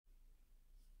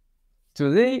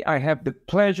Today, I have the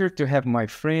pleasure to have my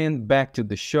friend back to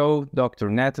the show, Dr.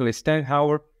 Nathalie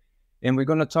Steinhauer, and we're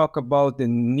going to talk about the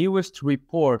newest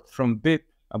report from BIP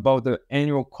about the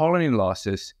annual colony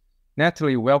losses.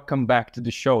 Nathalie, welcome back to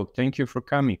the show. Thank you for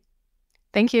coming.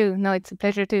 Thank you. No, it's a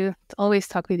pleasure to always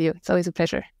talk with you. It's always a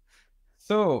pleasure.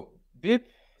 So, BIP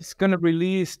is going to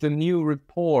release the new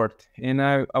report, and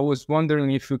I was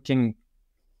wondering if you can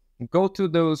go to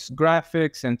those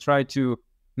graphics and try to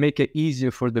make it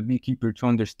easier for the beekeeper to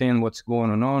understand what's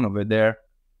going on over there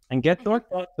and get your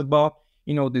thoughts about,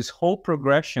 this whole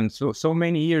progression. So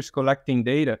many years collecting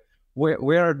data.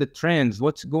 Where are the trends?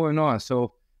 What's going on?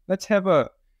 So let's have a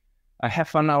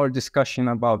half an hour discussion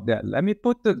about that. Let me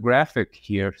put the graphic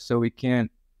here so we can,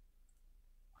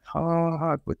 how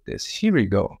I put this? Here we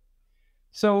go.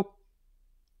 So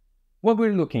what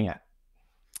we're looking at.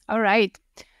 All right.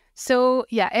 So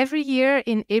yeah, every year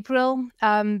in April,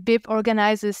 BIP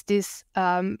organizes this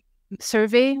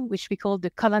survey, which we call the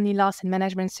Colony Loss and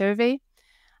Management Survey.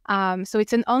 So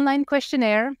it's an online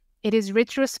questionnaire. It is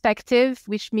retrospective,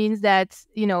 which means that,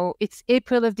 it's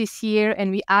April of this year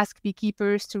and we ask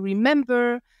beekeepers to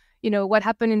remember, what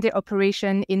happened in their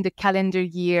operation in the calendar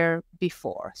year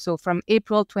before. So from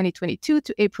April 2022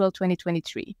 to April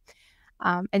 2023.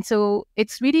 And so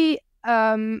it's really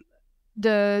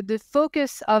the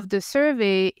focus of the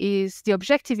survey is, the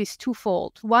objective is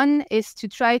twofold. One is to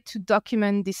try to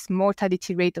document this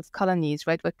mortality rate of colonies,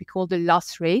 right? What we call the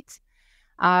loss rate,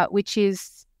 which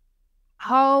is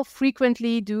how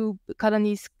frequently do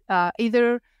colonies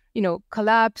either,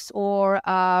 collapse or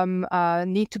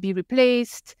need to be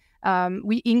replaced.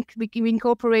 We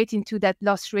incorporate into that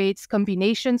loss rates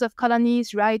combinations of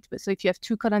colonies, right? So if you have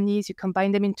two colonies, you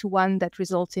combine them into one, that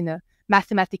results in a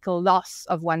mathematical loss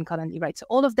of one colony, right? So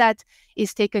all of that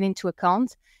is taken into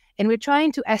account. And we're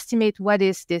trying to estimate what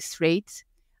is this rate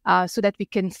so that we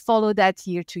can follow that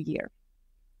year to year.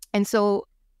 And so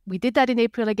we did that in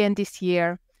April again this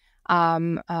year.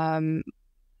 And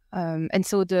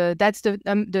so that's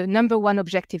the number one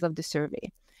objective of the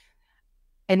survey.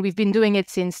 And we've been doing it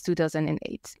since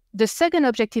 2008. The second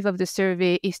objective of the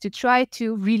survey is to try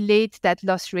to relate that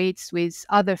loss rates with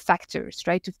other factors,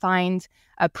 try to find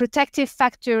protective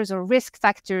factors or risk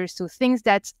factors, so things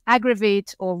that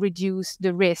aggravate or reduce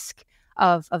the risk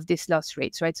of this loss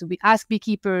rates, right? So we ask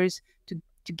beekeepers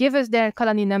to give us their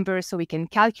colony numbers so we can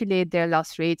calculate their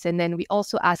loss rates. And then we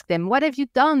also ask them, what have you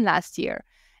done last year?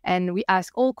 And we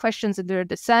ask all questions under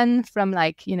the sun from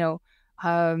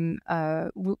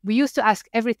we used to ask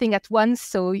everything at once.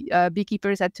 So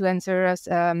beekeepers had to answer us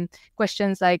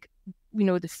questions like,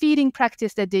 the feeding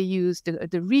practice that they use,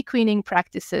 the requeening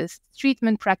practices,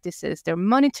 treatment practices, their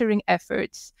monitoring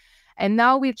efforts. And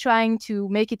now we're trying to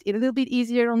make it a little bit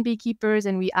easier on beekeepers.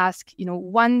 And we ask, we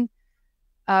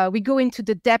go into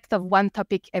the depth of one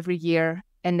topic every year.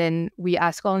 And then we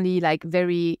ask only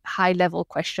very high level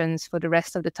questions for the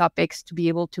rest of the topics to be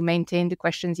able to maintain the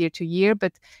questions year to year,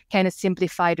 but kind of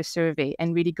simplify the survey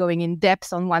and really going in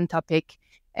depth on one topic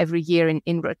every year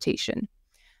in rotation.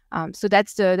 So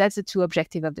that's the two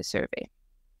objectives of the survey.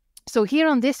 So here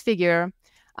on this figure,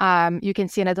 you can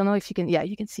see, and I don't know if you can,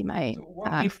 you can see my...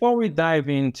 Before we dive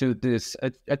into this,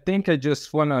 I think I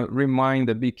just want to remind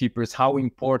the beekeepers how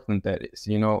important that is.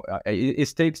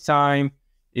 It takes time.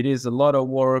 It is a lot of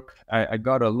work. I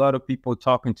got a lot of people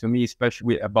talking to me,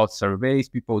 especially about surveys.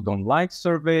 People don't like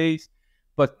surveys,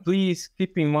 but please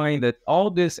keep in mind that all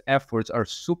these efforts are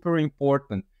super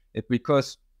important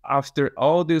because after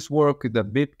all this work, the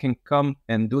BIP can come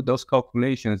and do those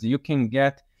calculations. You can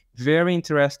get very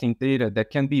interesting data that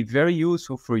can be very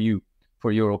useful for you,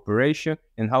 for your operation,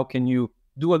 and how can you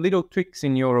do a little tweaks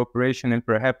in your operation and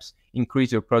perhaps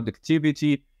increase your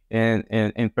productivity and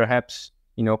perhaps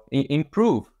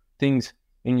improve things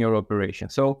in your operation.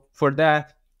 So for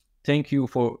that, thank you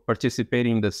for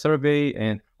participating in the survey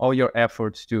and all your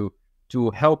efforts to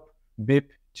help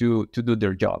BIP to do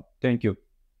their job. Thank you.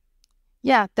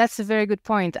 Yeah, that's a very good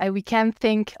point. We can't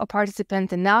thank a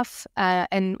participant enough,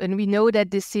 and we know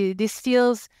that this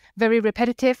feels very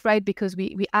repetitive, right? Because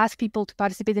we ask people to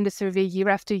participate in the survey year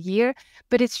after year,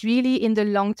 but it's really in the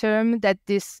long term that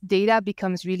this data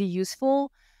becomes really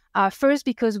useful. First,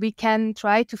 because we can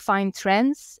try to find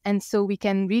trends, and so we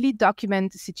can really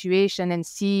document the situation and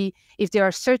see if there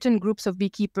are certain groups of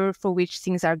beekeepers for which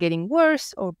things are getting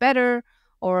worse or better,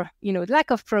 or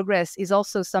lack of progress is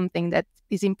also something that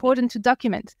is important to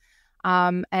document.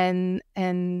 So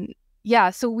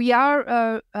we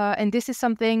are, and this is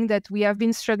something that we have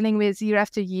been struggling with year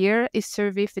after year, is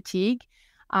survey fatigue.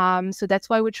 So that's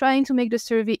why we're trying to make the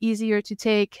survey easier to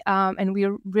take, and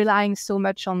we're relying so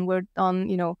much on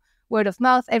word of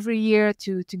mouth every year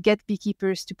to get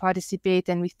beekeepers to participate.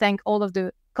 And we thank all of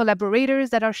the collaborators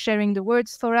that are sharing the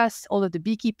words for us, all of the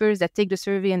beekeepers that take the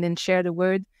survey and then share the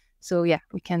word. So yeah,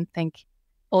 we can thank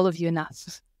all of you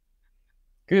enough.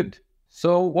 Good.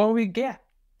 So what we get?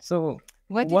 So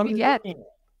what did we get?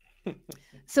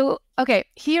 So, okay,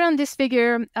 here on this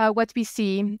figure, what we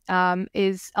see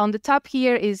is on the top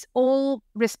here is all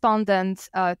respondents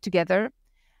together.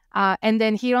 And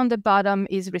then here on the bottom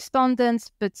is respondents,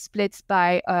 but split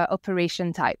by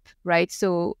operation type, right?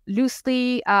 So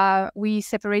loosely, we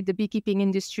separate the beekeeping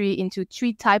industry into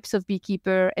 3 types of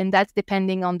beekeeper, and that's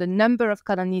depending on the number of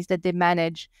colonies that they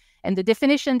manage. And the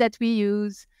definition that we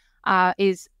use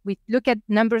is we look at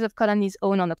numbers of colonies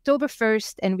owned on October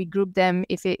 1st, and we group them.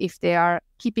 If they are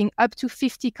keeping up to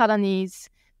 50 colonies,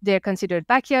 they're considered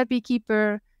backyard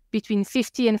beekeeper. Between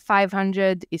 50 and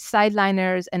 500 is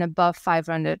sideliners, and above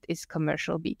 500 is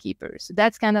commercial beekeepers. So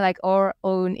that's kind of like our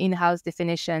own in-house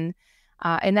definition,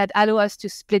 and that allows us to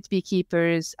split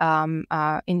beekeepers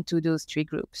into those 3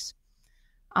 groups.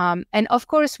 And of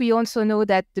course, we also know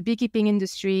that the beekeeping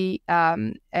industry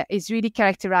is really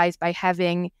characterized by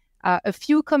having a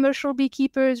few commercial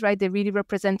beekeepers, right? They really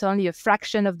represent only a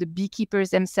fraction of the beekeepers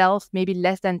themselves, maybe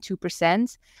less than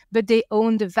 2%, but they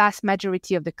own the vast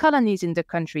majority of the colonies in the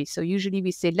country. So usually we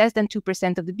say less than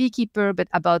 2% of the beekeeper, but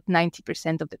about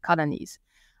 90% of the colonies.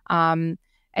 And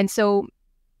so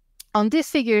on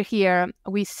this figure here,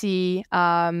 we see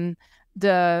the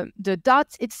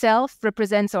dot itself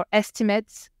represents our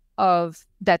estimates of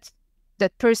that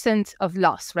percent of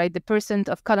loss, right? The percent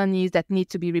of colonies that need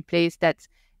to be replaced that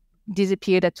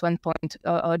disappeared at one point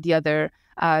or the other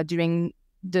during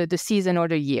the season or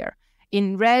the year.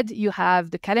 In red, you have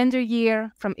the calendar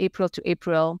year from April to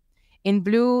April. In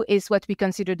blue is what we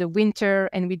consider the winter,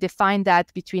 and we define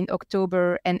that between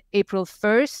October and April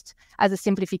 1st as a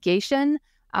simplification,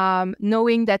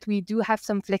 knowing that we do have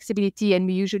some flexibility, and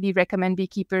we usually recommend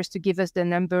beekeepers to give us the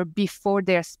number before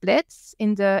their splits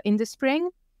in the spring.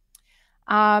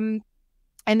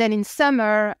 And then in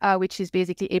summer, which is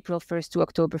basically April 1st to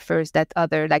October 1st, that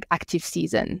other like active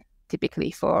season,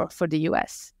 typically for the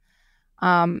US.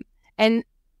 Yeah,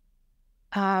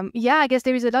 I guess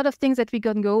there is a lot of things that we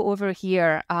can go over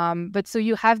here. But so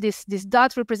you have this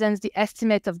dot represents the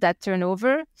estimate of that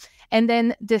turnover. And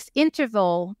then this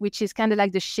interval, which is kind of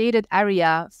like the shaded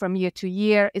area from year to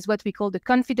year, is what we call the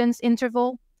confidence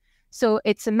interval. So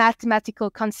it's a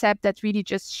mathematical concept that really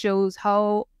just shows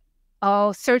how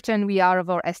certain we are of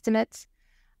our estimates.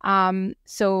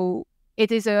 So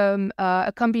it is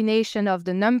a combination of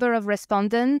the number of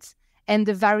respondents and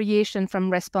the variation from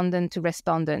respondent to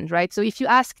respondent, right? So if you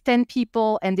ask 10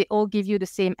 people and they all give you the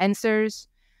same answers,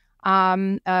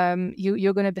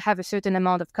 you're going to have a certain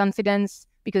amount of confidence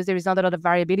because there is not a lot of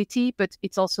variability, but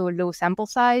it's also a low sample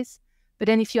size. But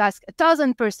then if you ask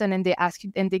 1,000 person and they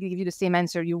give you the same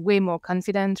answer, you're way more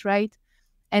confident, right?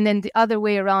 And then the other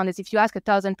way around is if you ask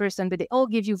 1,000 person, but they all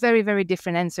give you very, very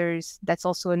different answers, that's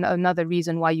also another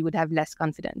reason why you would have less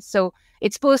confidence. So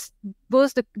it's both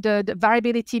the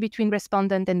variability between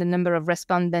respondent and the number of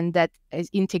respondent that is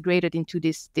integrated into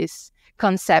this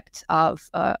concept of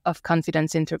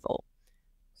confidence interval.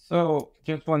 So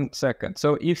just 1 second.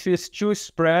 So if it's too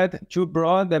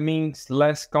broad, that means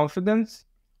less confidence?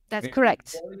 That's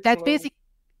correct. That's basically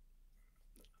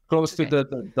close to the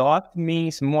dot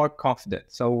means more confident.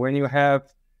 So when you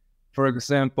have, for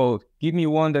example, give me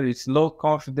one that is low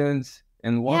confidence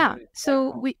and one. Yeah,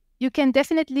 so you can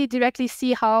definitely directly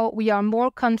see how we are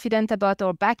more confident about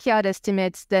our backyard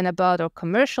estimates than about our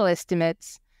commercial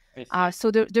estimates.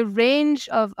 So the range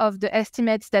of the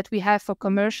estimates that we have for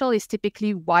commercial is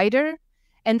typically wider,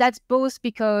 and that's both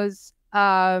because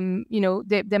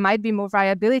there might be more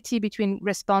variability between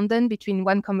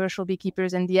one commercial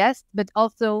beekeepers and the rest, but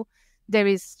also there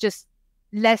is just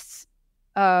less,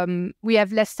 we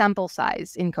have less sample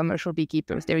size in commercial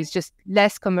beekeepers. There is just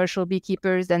less commercial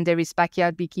beekeepers than there is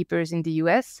backyard beekeepers in the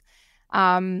US.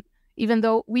 Even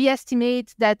though we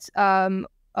estimate that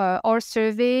our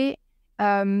survey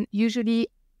usually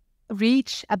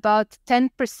reach about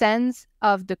 10%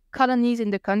 of the colonies in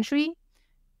the country.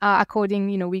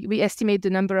 We estimate the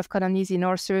number of colonies in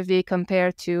our survey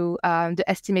compared to the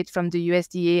estimate from the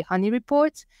USDA honey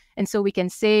report. And so we can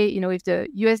say, if the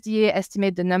USDA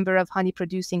estimate the number of honey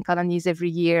producing colonies every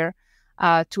year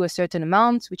to a certain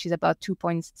amount, which is about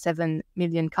 2.7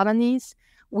 million colonies,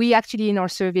 we actually in our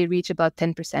survey reach about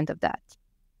 10% of that.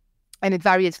 And it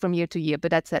varies from year to year, but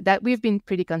that we've been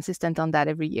pretty consistent on that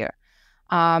every year.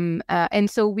 And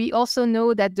so we also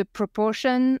know that the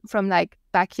proportion from like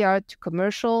backyard to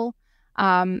commercial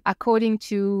According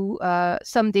to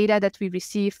some data that we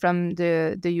received from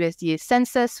the USDA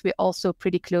census, we're also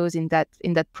pretty close in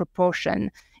that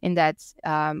proportion, in that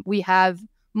we have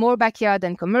more backyard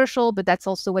than commercial, but that's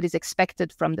also what is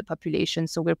expected from the population.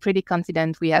 So we're pretty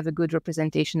confident we have a good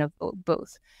representation of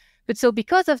both. But so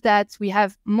because of that, we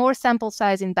have more sample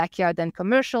size in backyard than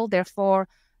commercial. Therefore,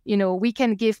 we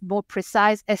can give more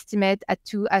precise estimate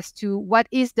as to what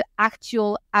is the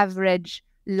actual average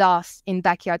loss in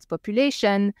backyard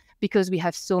population, because we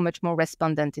have so much more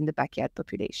respondent in the backyard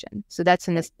population. So that's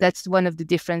one of the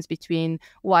difference between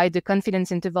why the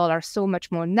confidence interval are so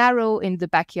much more narrow in the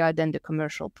backyard than the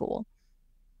commercial pool.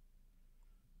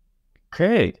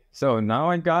 Okay, so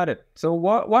now I got it. So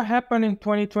what happened in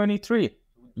 2023?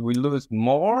 We lose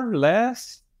more,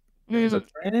 less? There's a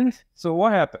trend. So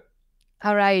what happened?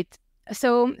 All right.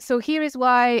 So here's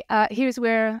where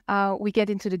we get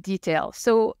into the detail.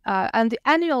 So on the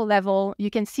annual level, you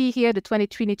can see here the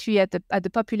 2023 at the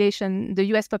population, the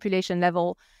U.S. population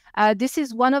level. This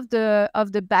is one of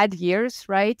the bad years,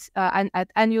 right? And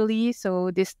annually,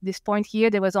 so this point here,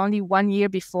 there was only 1 year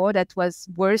before that was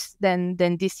worse than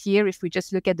this year. If we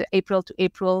just look at the April to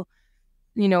April,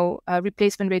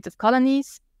 replacement rate of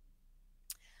colonies.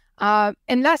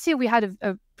 And last year we had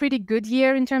a pretty good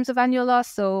year in terms of annual loss.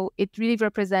 So it really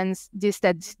represents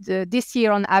this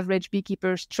year on average,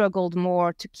 beekeepers struggled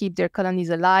more to keep their colonies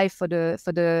alive for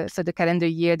the calendar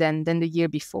year than the year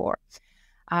before.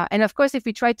 And of course, if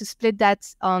we try to split that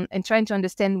on and trying to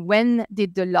understand when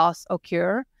did the loss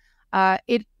occur,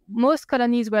 most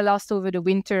colonies were lost over the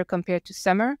winter compared to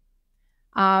summer,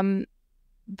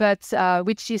 but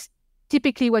which is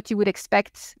typically what you would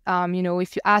expect.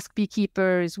 If you ask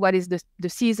beekeepers what is the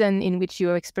season in which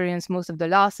you experience most of the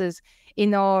losses,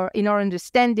 in our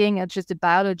understanding of just the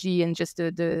biology and just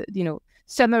the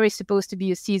summer is supposed to be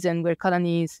a season where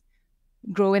colonies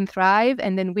grow and thrive,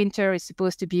 and then winter is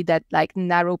supposed to be that like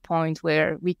narrow point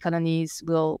where weak colonies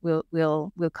will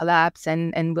collapse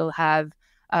and will have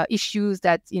issues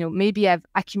that maybe have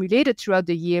accumulated throughout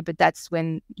the year, but that's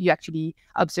when you actually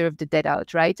observe the dead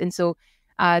out, right? And so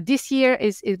this year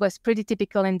it was pretty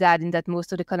typical in that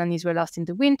most of the colonies were lost in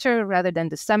the winter rather than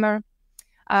the summer.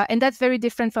 And that's very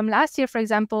different from last year, for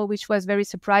example, which was very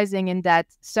surprising in that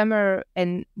summer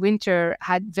and winter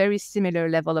had very similar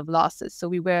level of losses.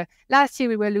 So last year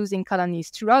we were losing colonies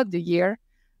throughout the year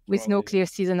with no clear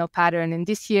seasonal pattern. And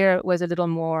this year was a little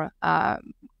more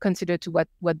considered to what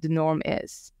the norm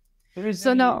is. There is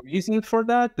any reason for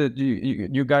that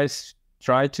you guys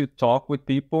try to talk with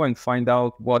people and find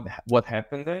out what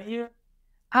happened that year?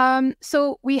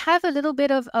 So we have a little bit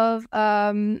of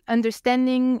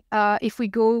understanding if we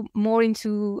go more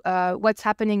into what's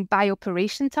happening by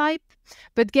operation type,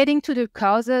 but getting to the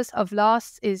causes of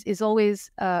loss is always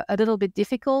a little bit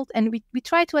difficult. And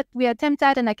we attempt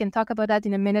that, and I can talk about that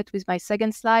in a minute with my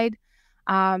second slide.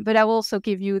 But I will also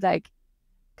give you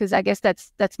because I guess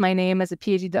that's my name as a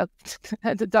PhD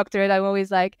doctorate. I'm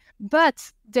always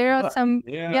but there are some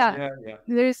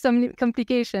there is some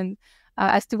complication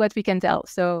as to what we can tell.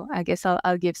 So I guess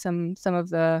I'll give some of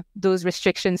those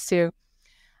restrictions too.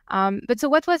 But so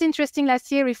what was interesting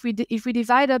last year, if we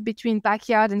divide up between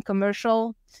backyard and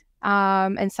commercial,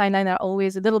 and sign-line are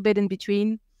always a little bit in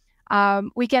between,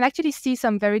 we can actually see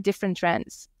some very different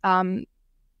trends.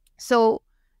 So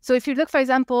if you look, for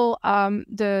example,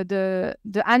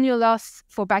 the annual loss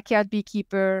for backyard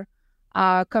beekeeper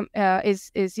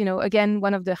is again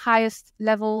one of the highest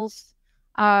levels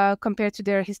compared to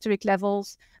their historic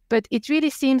levels. But it really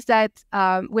seems that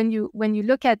when you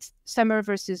look at summer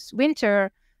versus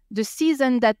winter, the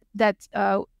season that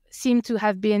seemed to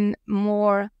have been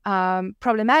more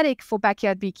problematic for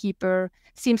backyard beekeeper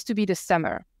seems to be the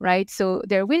summer, right? So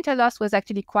their winter loss was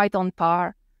actually quite on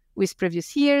par with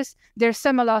previous years. Their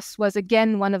summer loss was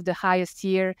again one of the highest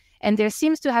here, and there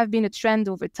seems to have been a trend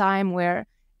over time where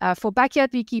for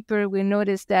backyard beekeeper, we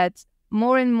noticed that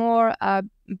more and more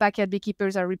backyard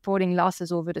beekeepers are reporting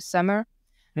losses over the summer.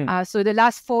 So the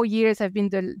last 4 years have been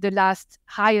the last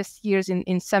highest years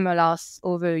in summer loss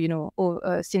over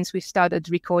since we started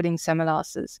recording summer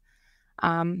losses.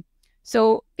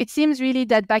 So it seems really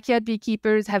that backyard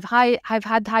beekeepers have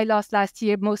had high loss last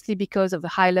year, mostly because of a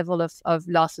high level of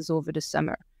losses over the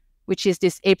summer, which is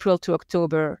this April to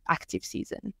October active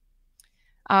season.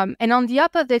 And on the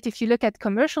opposite, if you look at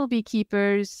commercial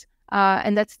beekeepers,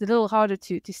 and that's a little harder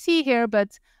to see here,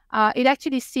 but it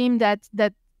actually seemed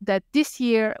that this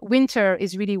year winter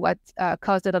is really what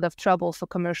caused a lot of trouble for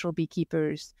commercial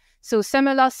beekeepers. So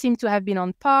summer loss seemed to have been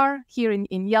on par here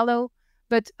in yellow,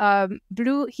 But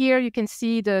blue here, you can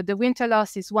see the winter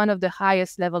loss is one of the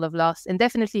highest level of loss, and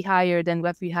definitely higher than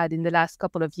what we had in the last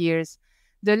couple of years.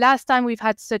 The last time we've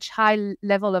had such high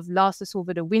level of losses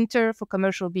over the winter for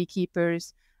commercial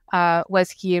beekeepers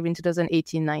was here in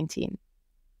 2018-19.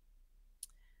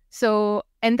 So,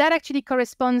 and that actually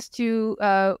corresponds to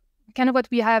kind of what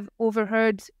we have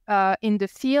overheard in the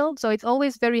field. So it's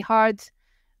always very hard,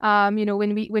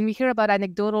 when we hear about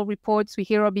anecdotal reports, we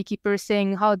hear our beekeepers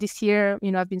saying, "Oh, this year,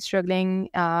 I've been struggling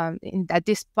at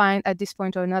this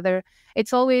point or another."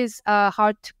 It's always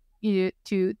hard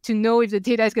to know if the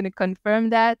data is going to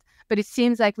confirm that. But it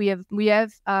seems like we have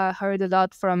heard a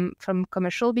lot from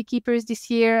commercial beekeepers this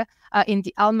year, in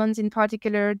the almonds in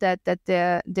particular, that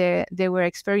they were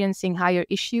experiencing higher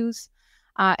issues,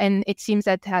 and it seems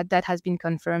that has been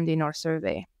confirmed in our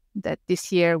survey, that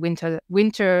this year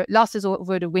winter losses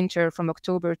over the winter from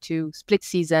October to split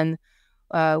season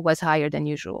was higher than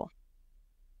usual.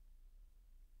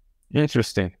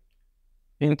 Interesting.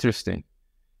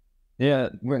 Yeah,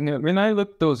 when I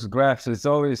look at those graphs, it's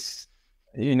always,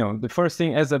 the first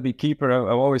thing as a beekeeper,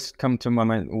 I always come to my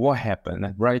mind, what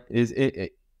happened, right?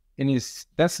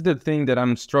 That's the thing that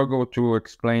I'm struggle to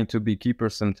explain to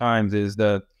beekeepers sometimes, is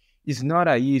that it's not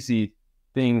an easy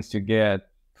thing to get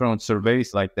from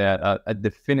surveys like that, a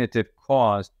definitive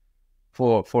cause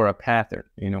for a pattern,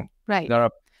 Right.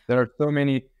 There are so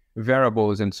many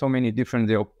variables and so many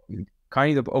different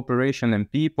kind of operation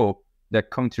and people that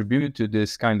contribute to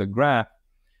this kind of graph,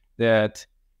 that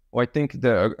I think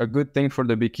a good thing for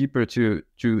the beekeeper to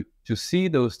see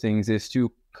those things is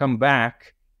to come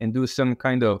back and do some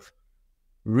kind of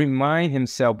remind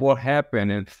himself what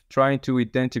happened, and trying to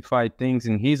identify things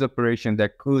in his operation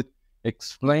that could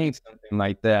explain something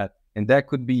like that, and that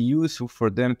could be useful for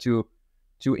them to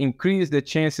increase the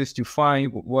chances to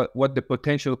find what the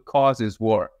potential causes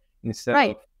were,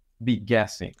 instead of be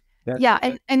guessing.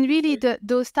 And really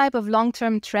those type of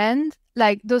long-term trend,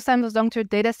 like those type of long-term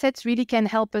data sets, really can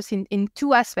help us in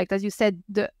two aspects. As you said,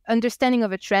 the understanding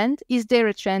of a trend. Is there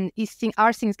a trend?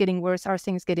 Are things getting worse? Are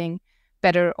things getting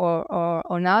better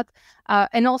or not?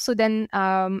 And also then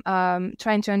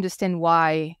trying to understand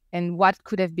why and what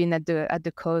could have been at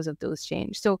the cause of those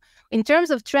changes. So in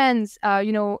terms of trends,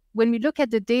 when we look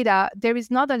at the data, there is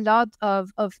not a lot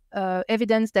of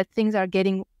evidence that things are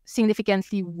getting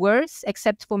significantly worse,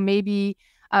 except for maybe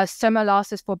summer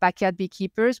losses for backyard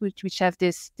beekeepers, which have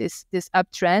this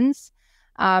uptrends.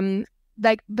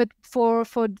 But for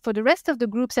the rest of the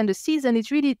groups and the season,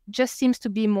 it really just seems to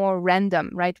be more random,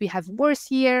 right? We have worse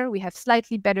year, we have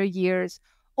slightly better years.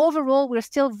 Overall, we're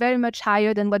still very much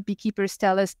higher than what beekeepers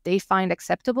tell us they find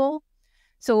acceptable.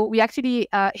 So we actually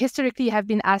historically have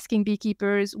been asking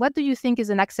beekeepers, what do you think is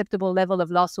an acceptable level of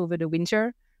loss over the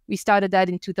winter? We started that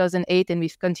in 2008, and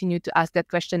we've continued to ask that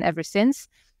question ever since.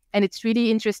 And it's really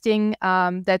interesting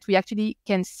that we actually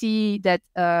can see that,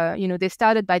 they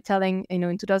started by telling,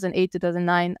 in 2008,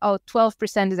 2009,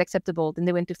 12% is acceptable. Then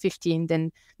they went to 15.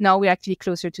 Then now we're actually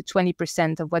closer to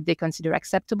 20% of what they consider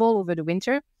acceptable over the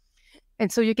winter. And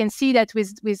so you can see that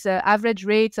with average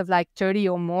rates of like 30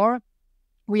 or more,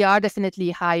 we are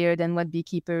definitely higher than what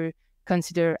beekeepers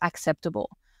consider acceptable.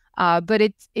 But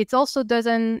it also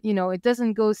doesn't, it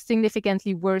doesn't go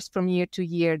significantly worse from year to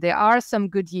year. There are some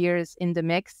good years in the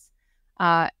mix,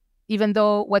 even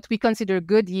though what we consider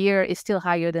good year is still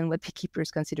higher than what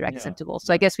beekeepers consider acceptable.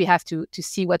 So I guess we have to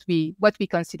see what we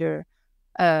consider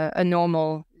a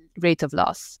normal rate of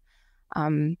loss.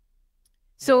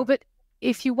 But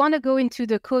if you want to go into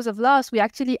the cause of loss, we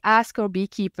actually ask our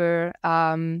beekeeper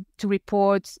to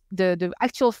report. The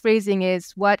actual phrasing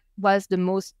is, what was the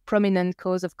most prominent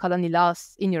cause of colony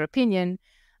loss, in your opinion,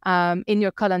 in your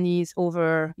colonies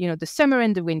over the summer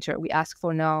and the winter? We ask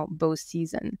for now both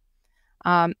season.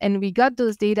 And we got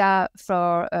those data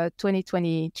for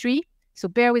 2023. So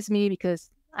bear with me, because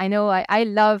I know I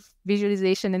love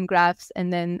visualization and graphs.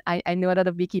 And then I know a lot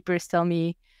of beekeepers tell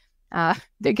me,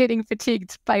 they're getting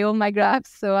fatigued by all my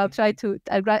graphs, so I'll try to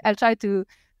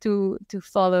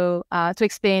follow to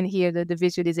explain here the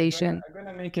visualization. I'm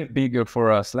gonna make it bigger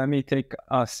for us. Let me take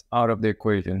us out of the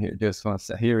equation here. Just one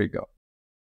second. Here we go.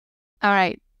 All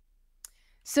right.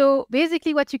 So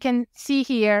basically, what you can see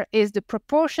here is the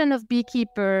proportion of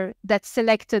beekeeper that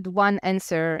selected one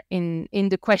answer in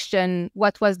the question,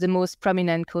 what was the most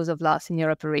prominent cause of loss in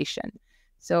your operation?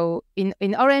 So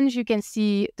in orange, you can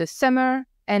see the summer.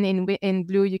 And in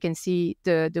blue, you can see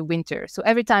the winter. So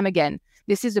every time, again,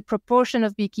 this is the proportion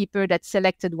of beekeeper that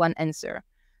selected one answer.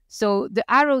 So the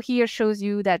arrow here shows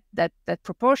you that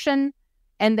proportion,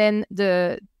 and then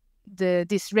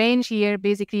this range here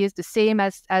basically is the same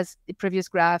as the previous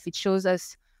graph. It shows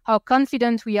us how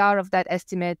confident we are of that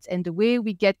estimate. And the way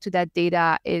we get to that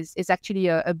data is actually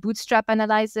a bootstrap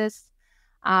analysis.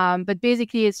 But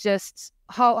basically, it's just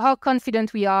how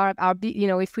confident we are.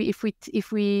 If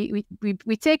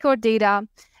we take our data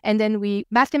and then we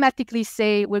mathematically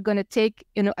say we're going to take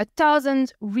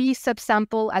 1,000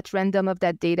 re-subsample at random of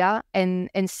that data and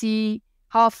see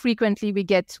how frequently we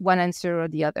get one answer or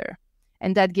the other,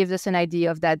 and that gives us an idea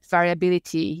of that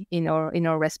variability in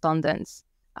our respondents.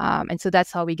 And so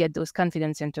that's how we get those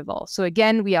confidence intervals. So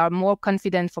again, we are more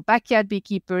confident for backyard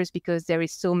beekeepers because there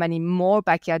is so many more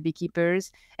backyard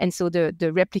beekeepers. And so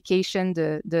the replication,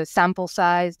 the sample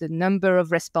size, the number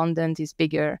of respondents is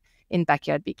bigger in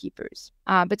backyard beekeepers.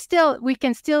 But still, we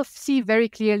can still see very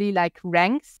clearly like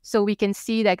ranks. So we can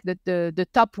see like the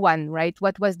top one, right?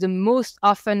 What was the most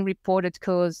often reported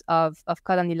cause of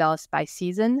colony loss by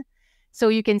season? So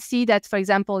you can see that, for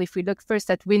example, if we look first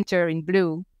at winter in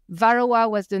blue, Varroa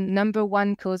was the number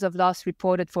one cause of loss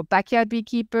reported for backyard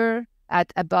beekeeper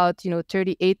at about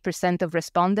 38% of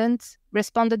respondents.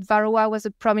 Responded Varroa was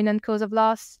a prominent cause of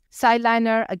loss.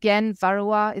 Sideliner, again,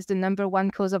 Varroa is the number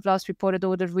one cause of loss reported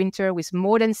over the winter, with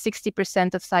more than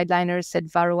 60% of sideliners said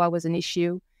Varroa was an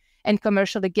issue. And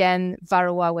commercial, again,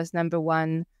 Varroa was number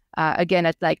one, again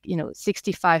at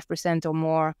 65% or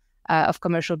more of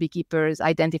commercial beekeepers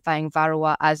identifying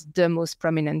Varroa as the most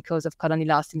prominent cause of colony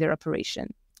loss in their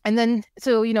operation. And then,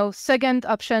 second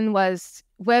option was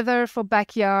weather for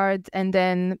backyard, and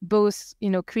then both,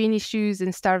 queen issues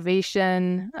and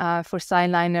starvation for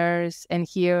sideliners, and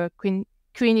here queen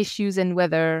issues and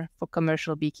weather for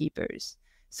commercial beekeepers.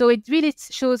 So it really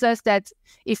shows us that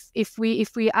if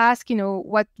we ask,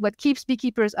 what keeps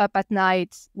beekeepers up at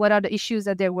night, what are the issues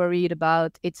that they're worried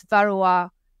about, it's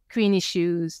Varroa, queen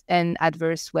issues, and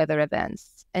adverse weather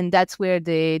events. And that's where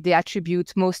they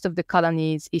attribute most of the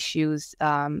colonies' issues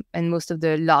and most of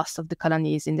the loss of the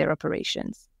colonies in their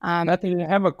operations. Nathalie, I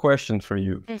have a question for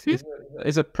you. Mm-hmm.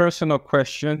 It's a personal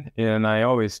question, and I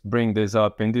always bring this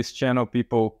up. In this channel,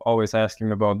 people always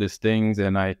asking about these things,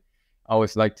 and I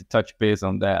always like to touch base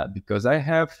on that because I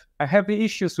have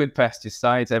issues with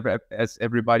pesticides, as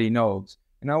everybody knows.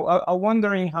 And I'm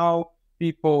wondering how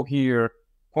people here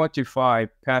quantify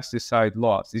pesticide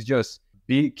loss. It's just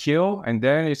kill and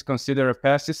then it's considered a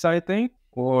pesticide thing,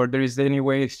 or there is any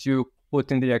ways to put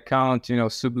in the account,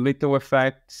 sublethal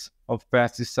effects of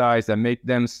pesticides that make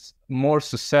them more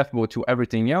susceptible to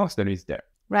everything else that is there.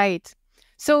 Right.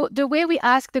 So the way we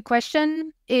ask the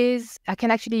question is, I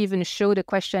can actually even show the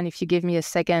question if you give me a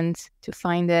second to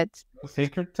find it.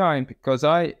 Take your time, because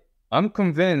I'm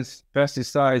convinced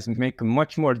pesticides make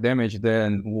much more damage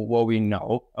than what we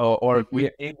know, or we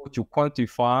are able to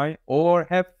quantify or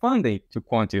have funding to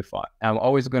quantify. I'm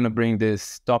always going to bring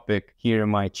this topic here in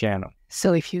my channel.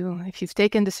 So if you've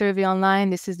taken the survey online,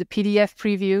 this is the PDF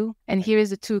preview, and here is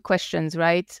the two questions,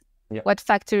 right? Yeah. What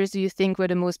factors do you think were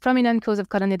the most prominent cause of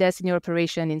colony deaths in your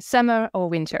operation in summer or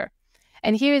winter?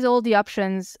 And here is all the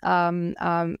options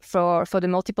for the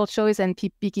multiple choice, and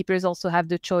beekeepers also have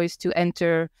the choice to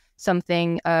enter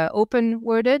something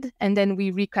open-worded, and then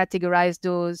we recategorize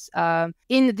those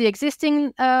in the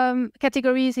existing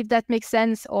categories, if that makes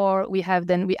sense, or we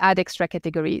add extra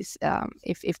categories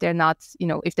if they're not,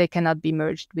 if they cannot be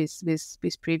merged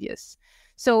with previous.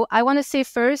 So I want to say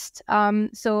first,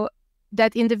 so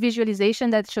that in the visualization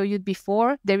that I showed you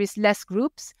before, there is less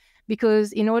groups,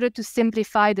 because in order to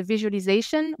simplify the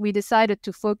visualization, we decided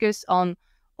to focus on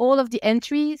all of the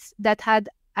entries that had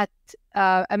at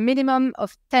a minimum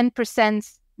of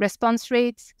 10% response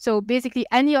rate. So basically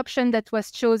any option that was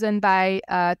chosen by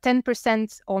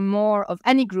 10% or more of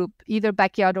any group, either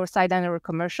backyard or sideline or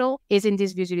commercial, is in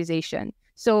this visualization.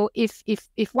 So if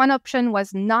one option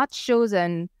was not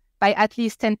chosen by at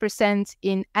least 10%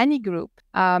 in any group,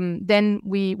 then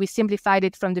we simplified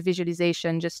it from the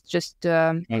visualization, just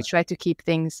try to keep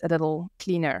things a little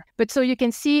cleaner. But so you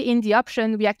can see in the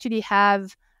option, we actually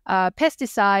have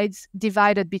pesticides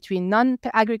divided between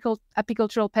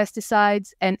non-apicultural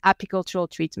pesticides and apicultural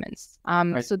treatments.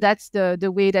 Right. So that's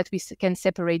the way that we can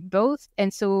separate both.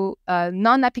 And so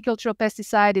non-apicultural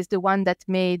pesticide is the one that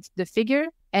made the figure,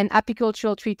 and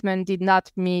apicultural treatment did not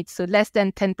meet. So less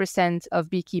than 10% of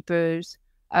beekeepers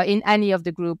in any of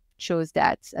the group chose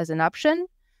that as an option.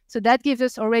 So that gives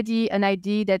us already an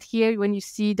idea that here, when you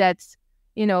see that,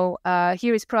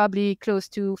 here is probably close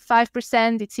to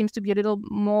 5%. It seems to be a little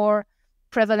more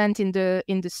prevalent in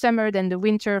the summer than the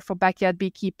winter for backyard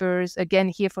beekeepers. Again,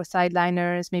 here for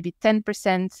sideliners, maybe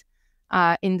 10%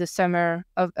 in the summer.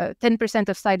 10%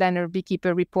 of sideliner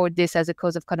beekeeper report this as a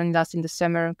cause of colony loss in the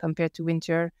summer compared to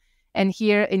winter. And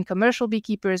here in commercial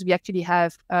beekeepers, we actually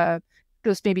have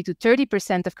close maybe to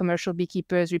 30% of commercial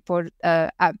beekeepers report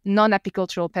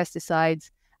non-apicultural pesticides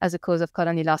as a cause of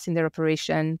colony loss in their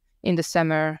operation in the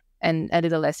summer and a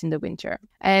little less in the winter.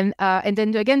 And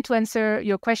then again, to answer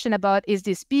your question about, is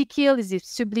this bee kill, is this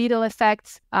sublethal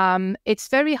effects? It's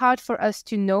very hard for us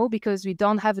to know because we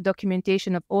don't have a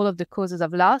documentation of all of the causes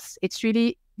of loss. It's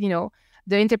really,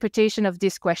 the interpretation of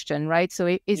this question, right?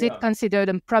 So is it considered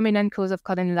a prominent cause of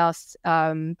colony loss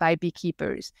by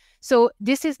beekeepers? So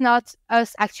this is not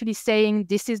us actually saying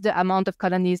this is the amount of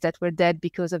colonies that were dead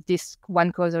because of this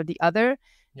one cause or the other.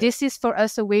 This is for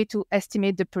us a way to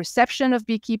estimate the perception of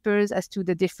beekeepers as to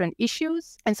the different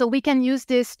issues. And so we can use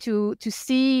this to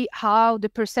see how the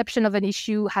perception of an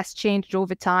issue has changed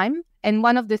over time. And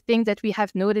one of the things that we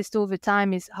have noticed over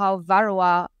time is how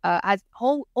Varroa has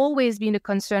always been a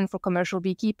concern for commercial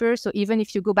beekeepers. So even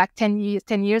if you go back 10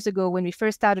 years ago, when we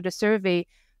first started a survey,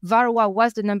 Varroa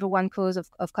was the number one cause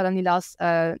of colony loss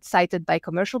cited by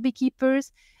commercial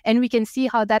beekeepers. And we can see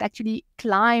how that actually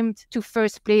climbed to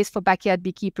first place for backyard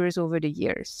beekeepers over the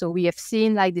years. So we have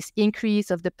seen like this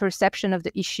increase of the perception of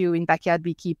the issue in backyard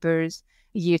beekeepers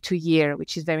year to year,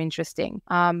 which is very interesting.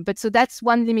 But so that's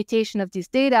one limitation of this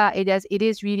data. It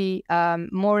is really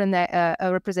more a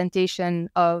representation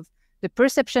of the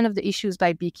perception of the issues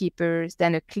by beekeepers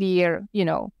than a clear,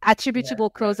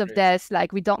 attributable cause of death.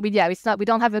 Like we don't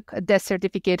have a death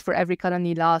certificate for every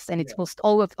colony loss, and it's most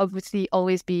obviously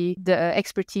always be the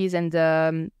expertise and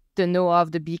the know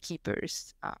of the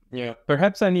beekeepers.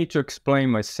 Perhaps I need to explain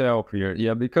myself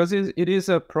here. Because it is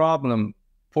a problem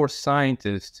for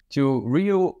scientists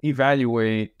to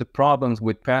evaluate the problems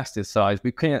with pesticides.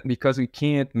 Because we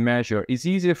can't measure. It's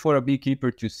easier for a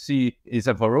beekeeper to see is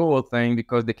a Varroa thing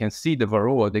because they can see the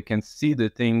Varroa, they can see the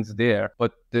things there.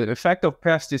 But the effect of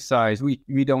pesticides,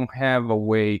 we don't have a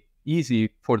way easy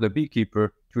for the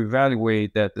beekeeper to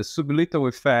evaluate that the sublethal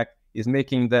effect is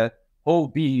making that whole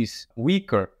bees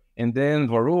weaker. And then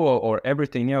Varroa or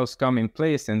everything else come in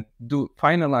place and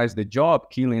finalize the job,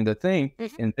 killing the thing.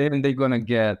 And then they're going to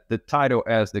get the title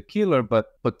as the killer,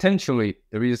 but potentially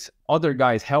there is other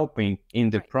guys helping in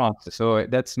the process. So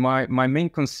that's my main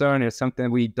concern, is something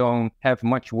we don't have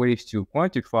much ways to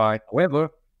quantify. However,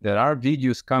 there are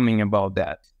videos coming about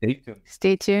that.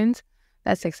 Stay tuned.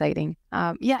 That's exciting.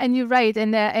 And you're right.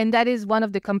 And that is one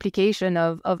of the complications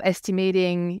of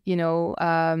estimating,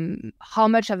 how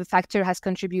much of a factor has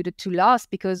contributed to loss,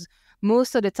 because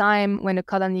most of the time when a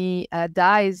colony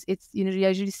dies, it's, you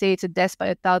usually say it's a death by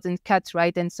 1,000 cuts,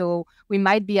 right? And so we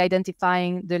might be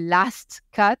identifying the last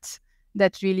cut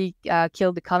that really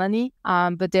killed the colony.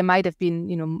 But there might have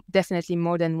been, definitely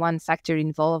more than one factor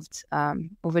involved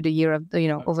over the year of,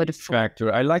 over the factor.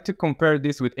 I like to compare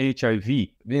this with HIV.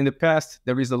 In the past,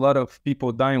 there is a lot of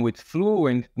people dying with flu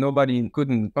and nobody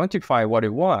couldn't quantify what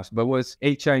it was, but was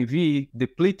HIV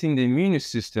depleting the immune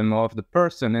system of the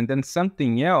person and then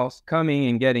something else coming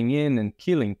and getting in and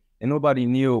killing, and nobody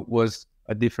knew was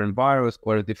a different virus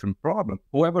or a different problem.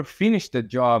 Whoever finished the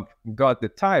job got the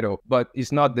title, but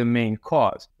it's not the main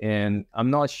cause. And I'm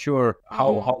not sure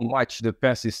how much the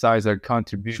pesticides are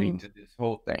contributing to this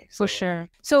whole thing. For sure.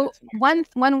 So one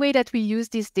way that we use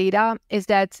this data is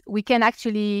that we can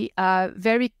actually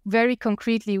very, very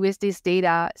concretely with this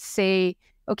data say,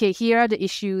 okay, here are the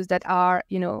issues that are,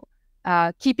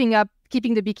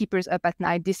 keeping the beekeepers up at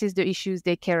night. This is the issues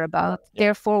they care about.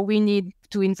 Therefore, we need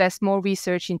to invest more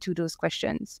research into those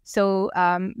questions. So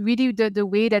really the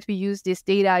way that we use this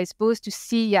data is both to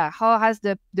see, how has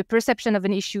the perception of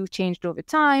an issue changed over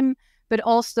time, but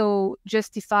also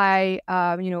justify,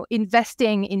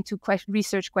 investing into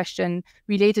research questions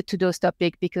related to those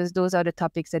topics, because those are the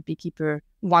topics that beekeepers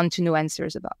want to know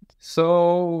answers about.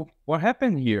 So what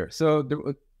happened here? So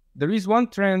there is one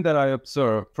trend that I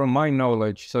observe from my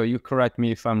knowledge, so you correct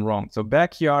me if I'm wrong. So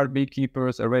backyard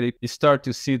beekeepers already start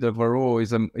to see the Varroa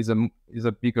is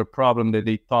a bigger problem than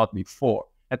they thought before,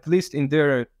 at least in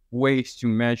their ways to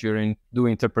measure and do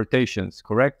interpretations,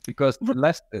 correct? Because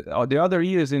the other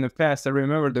years in the past, I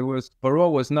remember Varroa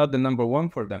was not the number one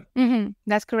for them.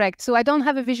 That's correct. So I don't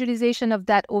have a visualization of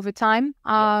that over time,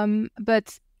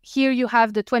 but here you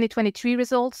have the 2023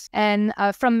 results, and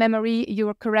from memory, you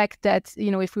are correct that,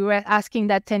 if we were asking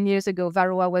that 10 years ago,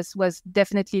 Varroa was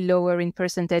definitely lower in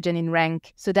percentage and in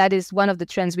rank. So that is one of the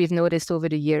trends we've noticed over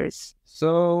the years.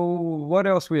 So what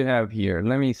else we have here?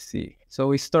 Let me see.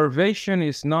 So starvation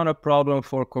is not a problem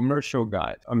for commercial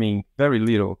guys. I mean, very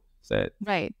little said.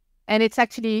 Right. And it's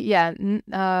actually,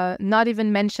 not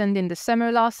even mentioned in the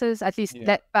summer losses, at least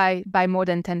by more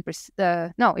than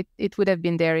 10%. No, it would have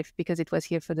been there because it was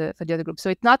here for the other group. So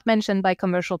it's not mentioned by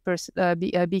commercial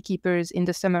beekeepers in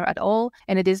the summer at all,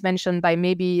 and it is mentioned by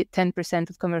maybe 10%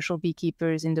 of commercial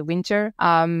beekeepers in the winter.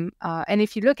 And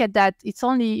if you look at that, it's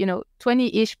only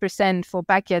 20-ish% for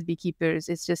backyard beekeepers.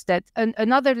 It's just that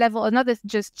another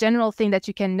just general thing that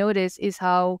you can notice is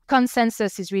how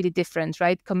consensus is really different,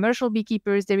 right? Commercial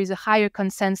beekeepers, there is a higher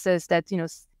consensus that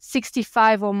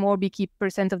 65 or more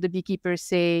percent of the beekeepers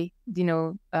say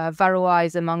Varroa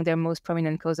is among their most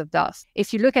prominent cause of dust.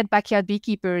 If you look at backyard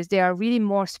beekeepers, they are really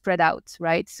more spread out,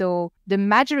 right? So the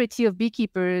majority of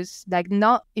beekeepers,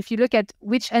 if you look at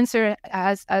which answer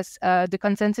has the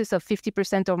consensus of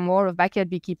 50% or more of backyard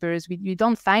beekeepers, we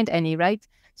don't find any, right?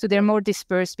 So they're more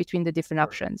dispersed between the different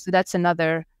options. So that's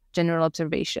another general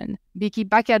observation.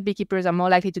 Backyard beekeepers are more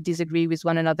likely to disagree with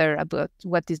one another about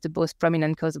what is the most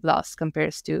prominent cause of loss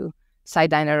compared to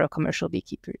side-diner or commercial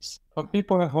beekeepers. For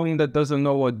people at home that doesn't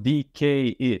know what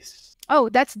DK is. Oh,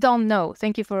 that's don't know.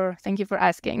 Thank you for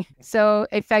asking. So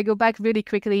if I go back really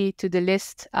quickly to the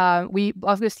list, we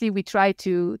try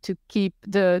to keep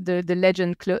the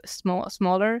legend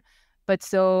smaller, but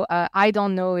so I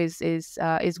don't know is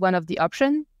one of the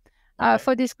options.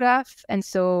 For this graph. And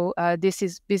so this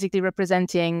is basically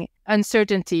representing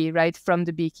uncertainty, right, from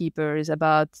the beekeepers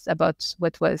about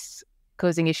what was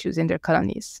causing issues in their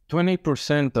colonies.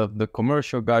 20% of the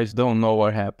commercial guys don't know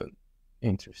what happened.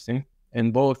 Interesting.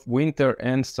 In both winter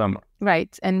and summer.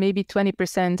 Right. And maybe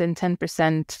 20% and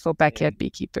 10% for backyard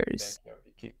beekeepers.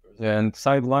 And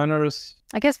sideliners?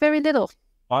 I guess very little.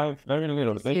 Very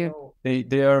little.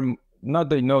 They are...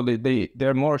 Not they know,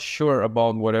 they're more sure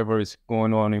about whatever is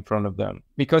going on in front of them.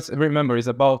 Because remember, it's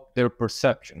about their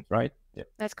perception, right? Yeah,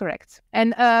 that's correct.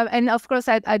 And of course,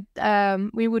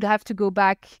 we would have to go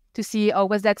back to see,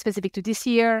 was that specific to this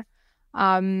year?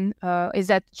 Is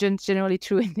that generally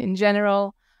true in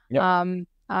general? Yeah.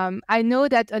 I know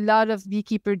that a lot of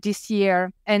beekeepers this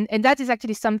year, and that is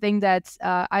actually something that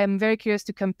I am very curious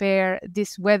to compare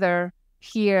this weather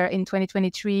here in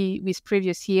 2023 with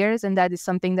previous years, and that is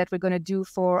something that we're going to do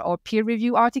for our peer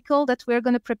review article that we're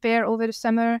going to prepare over the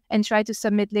summer and try to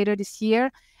submit later this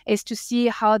year, is to see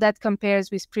how that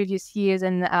compares with previous years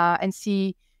and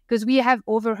see, because we have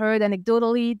overheard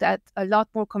anecdotally that a lot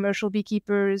more commercial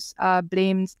beekeepers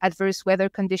blamed adverse weather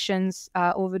conditions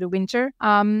over the winter.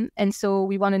 And so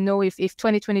we want to know if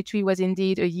 2023 was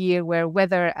indeed a year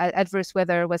where adverse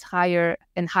weather was higher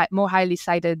and more highly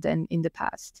cited than in the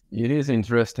past. It is an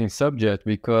interesting subject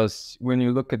because when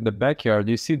you look at the backyard,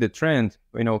 you see the trend.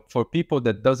 For people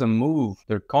that doesn't move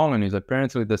their colonies,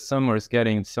 apparently the summer is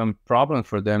getting some problem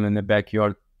for them in the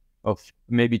backyard of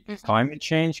maybe climate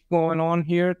change going on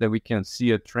here, that we can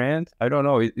see a trend. I don't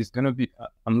know. It's going to be,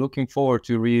 I'm looking forward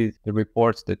to read the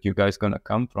reports that you guys going to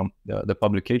come from the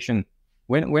publication.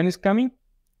 When is coming?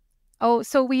 Oh,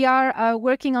 so we are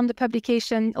working on the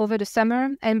publication over the summer.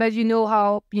 But you know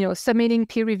how, submitting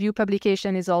peer review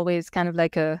publication is always kind of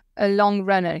like a long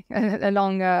runner, a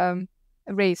long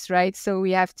race, right? So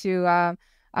we have to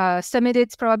submit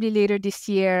it probably later this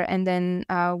year, and then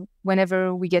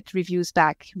whenever we get reviews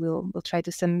back, we'll try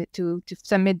to submit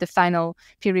the final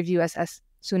peer review as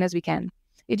soon as we can.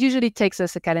 It usually takes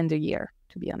us a calendar year,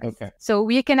 to be honest. Okay. So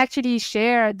we can actually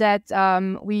share that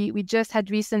we just had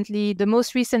recently the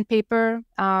most recent paper,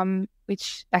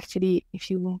 which actually, if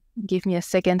you give me a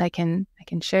second, I can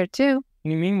share too.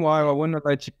 Meanwhile, I want to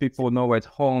let you people know at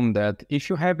home that if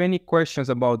you have any questions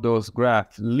about those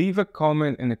graphs, leave a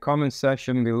comment in the comment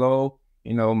section below.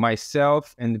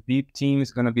 Myself and the BIP team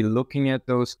is going to be looking at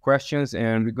those questions,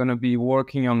 and we're going to be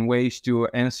working on ways to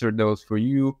answer those for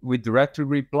you with direct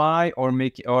reply, or I'm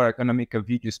going to make a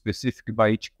video specific by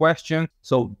each question.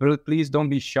 So please don't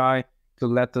be shy to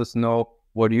let us know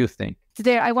what you think.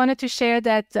 Today, I wanted to share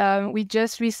that we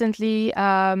just recently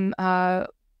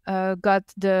got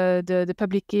the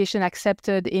publication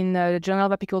accepted in the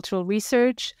Journal of Apicultural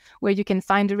Research, where you can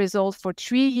find the result for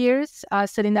 3 years.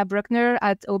 Selina Bruckner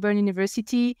at Auburn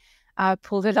University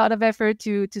pulled a lot of effort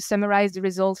to summarize the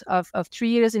results of 3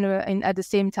 years at the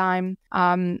same time,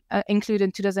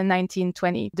 including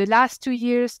 2019-20. The last 2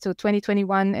 years, so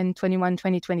 2021 and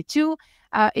 2022,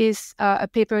 is a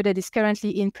paper that is currently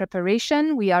in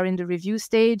preparation. We are in the review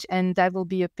stage, and that will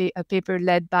be a paper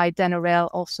led by Dan Orell,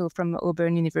 also from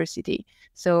Auburn University.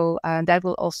 So that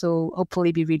will also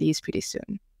hopefully be released pretty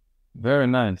soon. Very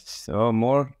nice. So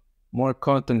more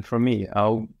content for me.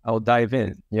 I'll dive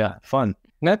in. Yeah, fun.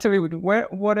 Nathalie,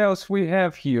 what else we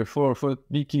have here for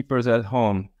beekeepers at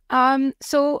home?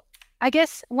 So I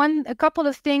guess a couple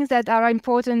of things that are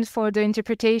important for the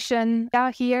interpretation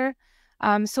here.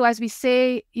 So as we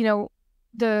say,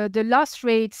 the loss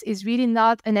rates is really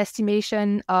not an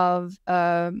estimation of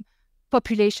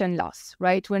population loss,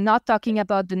 right? We're not talking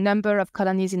about the number of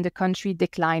colonies in the country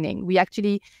declining. We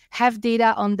actually have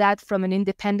data on that from an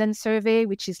independent survey,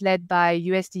 which is led by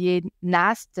USDA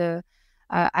NASS, the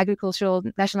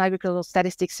National Agricultural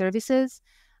Statistics Services.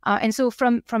 And so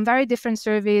from very different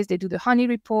surveys, they do the honey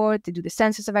report, they do the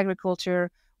Census of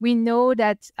Agriculture. We know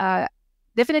that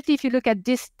definitely if you look at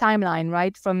this timeline,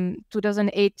 right, from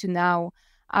 2008 to now,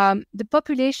 the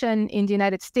population in the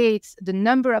United States, the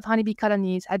number of honeybee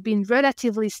colonies had been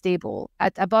relatively stable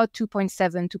at about 2.7,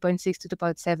 2.6 to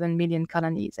 2.7 million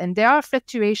colonies. And there are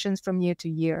fluctuations from year to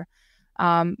year.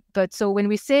 But so when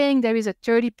we're saying there is a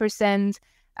 30%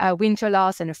 winter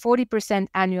loss and a 40%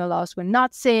 annual loss, we're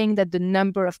not saying that the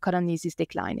number of colonies is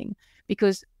declining,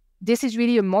 because this is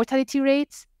really a mortality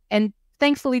rate. And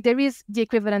thankfully, there is the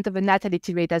equivalent of a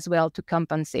natality rate as well to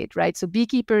compensate, right? So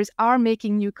beekeepers are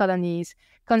making new colonies,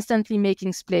 constantly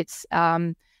making splits,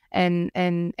 and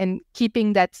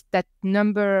keeping that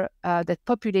number, that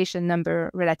population number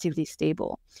relatively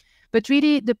stable. But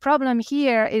really, the problem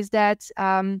here is that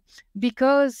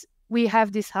because we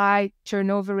have this high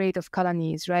turnover rate of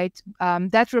colonies, right?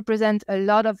 That represents a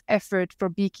lot of effort for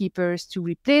beekeepers to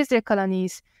replace their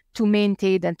colonies to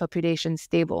maintain that population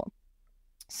stable.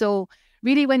 So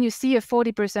really, when you see a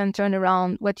 40%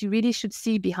 turnaround, what you really should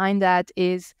see behind that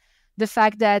is the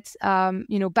fact that,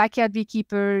 backyard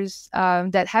beekeepers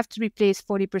that have to replace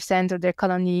 40% of their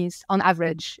colonies on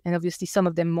average, and obviously some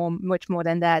of them much more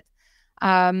than that,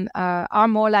 are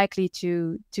more likely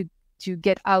to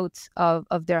get out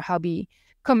of their hobby.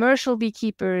 Commercial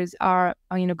beekeepers are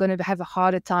going to have a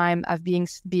harder time of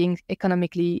being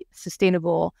economically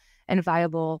sustainable and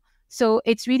viable. So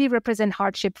it's really represent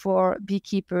hardship for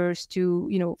beekeepers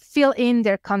to fill in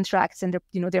their contracts and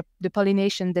the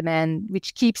pollination demand,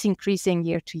 which keeps increasing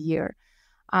year to year.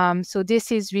 So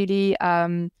this is really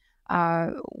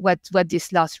what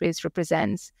this loss rate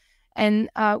represents. And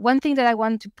one thing that I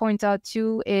want to point out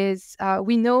too is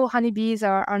we know honeybees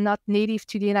are not native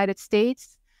to the United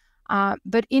States,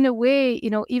 but in a way,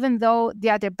 even though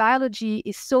their biology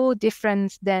is so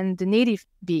different than the native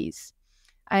bees,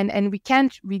 and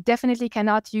we definitely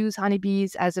cannot use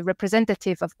honeybees as a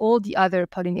representative of all the other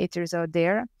pollinators out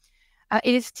there.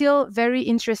 It is still very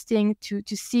interesting to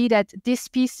see that this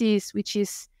species, which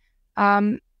is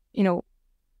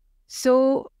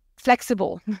so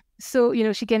flexible. So,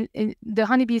 the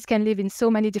honeybees can live in so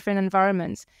many different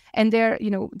environments, and they're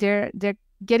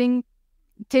getting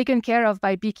taken care of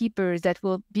by beekeepers that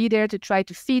will be there to try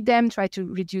to feed them, try to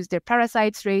reduce their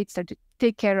parasites rates, to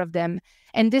take care of them.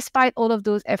 And despite all of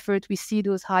those efforts, we see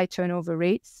those high turnover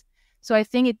rates. So I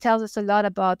think it tells us a lot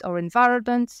about our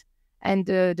environment and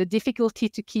the difficulty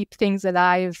to keep things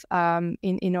alive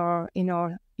in our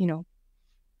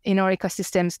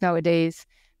ecosystems nowadays.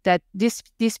 That this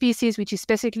species, which is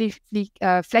specifically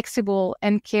flexible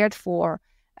and cared for,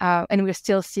 and we're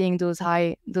still seeing those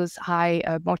high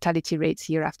mortality rates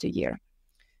year after year.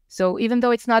 So even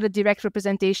though it's not a direct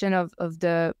representation of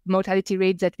the mortality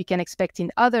rates that we can expect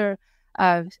in other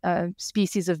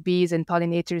species of bees and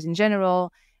pollinators in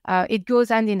general, it goes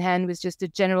hand in hand with just the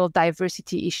general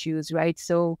diversity issues, right?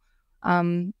 So,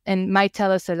 and might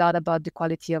tell us a lot about the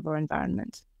quality of our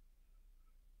environment.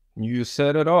 You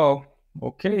said it all.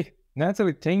 Okay,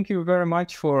 Nathalie, thank you very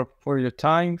much for your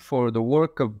time, for the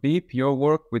work of BIP, your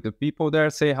work with the people there.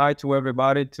 Say hi to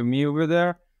everybody, to me over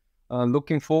there.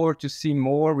 Looking forward to see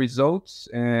more results,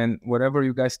 and whatever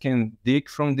you guys can dig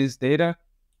from this data,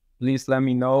 please let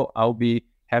me know. I'll be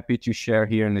happy to share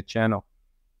here in the channel.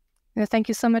 Thank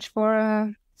you so much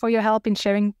for your help in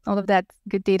sharing all of that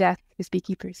good data with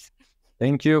beekeepers.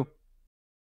 Thank you.